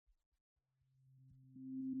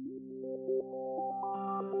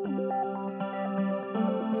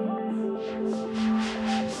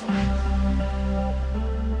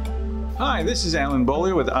Hi, this is Alan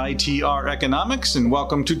Bollier with ITR Economics, and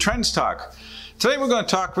welcome to Trends Talk. Today we're going to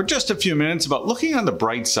talk for just a few minutes about looking on the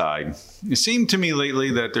bright side. It seemed to me lately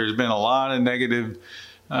that there's been a lot of negative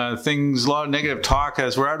things, a lot of negative talk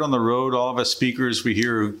as we're out on the road. All of us speakers, we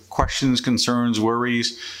hear questions, concerns,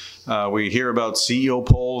 worries. We hear about CEO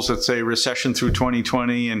polls that say recession through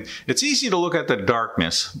 2020, and it's easy to look at the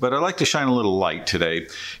darkness, but I'd like to shine a little light today.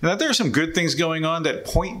 And that there are some good things going on that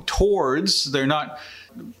point towards, they're not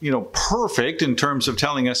perfect in terms of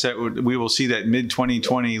telling us that we will see that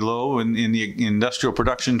mid-2020 low in the industrial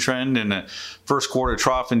production trend and the first quarter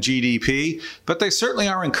trough in GDP, but they certainly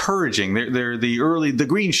are encouraging. They're the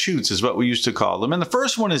green shoots is what we used to call them. And the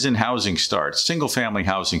first one is in housing starts, single-family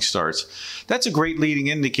housing starts. That's a great leading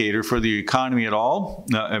indicator for the economy at all.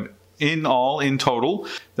 In total,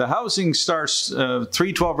 the housing starts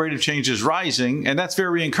 312 rate of change is rising, and that's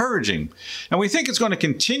very encouraging. And we think it's going to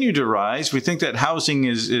continue to rise. We think that housing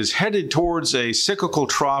is headed towards a cyclical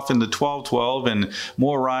trough in the 12-12 and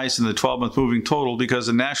more rise in the 12-month moving total because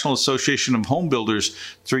the National Association of Home Builders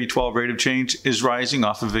 312 rate of change is rising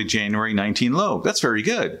off of a January 19 low. That's very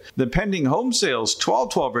good. The pending home sales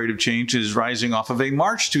 12-12 rate of change is rising off of a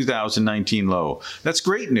March 2019 low. That's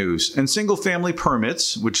great news. And single-family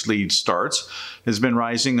permits, which lead starts, has been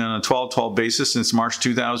rising on a 12-12 basis since March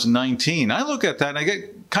 2019. I look at that and I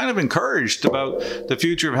get kind of encouraged about the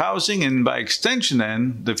future of housing and by extension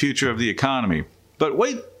then the future of the economy. But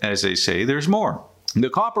wait, as they say, there's more. The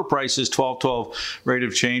copper price's 12-12 rate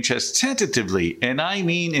of change has tentatively, and I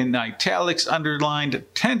mean in italics underlined,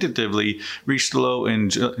 tentatively reached the low in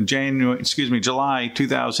July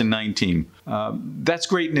 2019. That's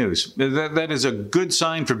great news. That is a good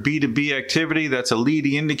sign for B2B activity. That's a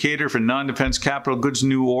leading indicator for non-defense capital goods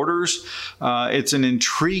new orders. It's an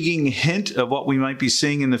intriguing hint of what we might be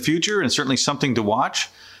seeing in the future and certainly something to watch.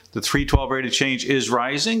 The 312 rate of change is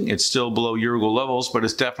rising. It's still below Eurago levels, but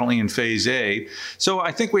it's definitely in phase A. So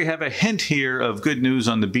I think we have a hint here of good news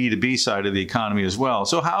on the B2B side of the economy as well.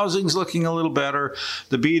 So housing's looking a little better.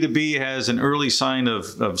 The B2B has an early sign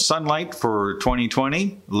of sunlight for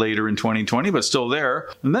 2020, later in 2020, but still there.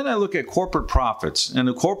 And then I look at corporate profits, and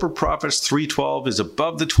the corporate profits 312 is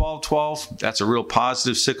above the 1212. That's a real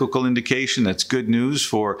positive cyclical indication. That's good news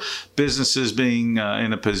for businesses being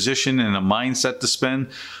in a position and a mindset to spend.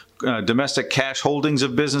 Domestic cash holdings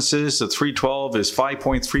of businesses, the 312 is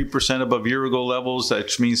 5.3% above Eurago levels.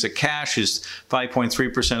 That means the cash is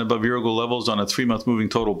 5.3% above Eurago levels on a 3-month moving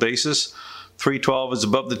total basis. 312 is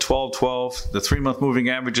above the 1212. The 3-month moving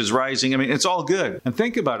average is rising. I mean, it's all good. And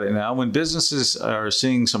think about it now. When businesses are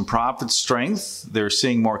seeing some profit strength, they're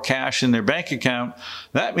seeing more cash in their bank account,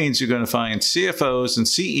 that means you're going to find CFOs and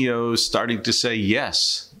CEOs starting to say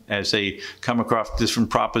yes as they come across different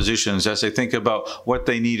propositions, as they think about what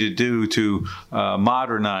they need to do to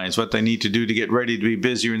modernize, what they need to do to get ready to be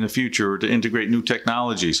busier in the future or to integrate new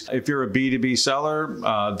technologies. If you're a B2B seller,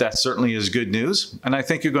 that certainly is good news. And I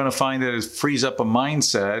think you're going to find that it frees up a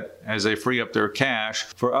mindset as they free up their cash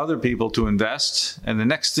for other people to invest. And the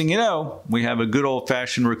next thing you know, we have a good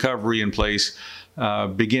old-fashioned recovery in place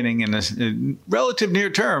beginning in the relative near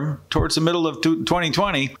term towards the middle of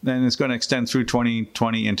 2020, then it's going to extend through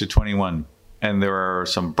 2020 into 21. And there are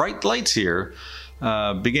some bright lights here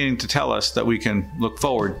beginning to tell us that we can look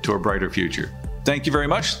forward to a brighter future. Thank you very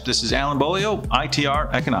much. This is Alan Bollier,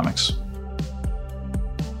 ITR Economics.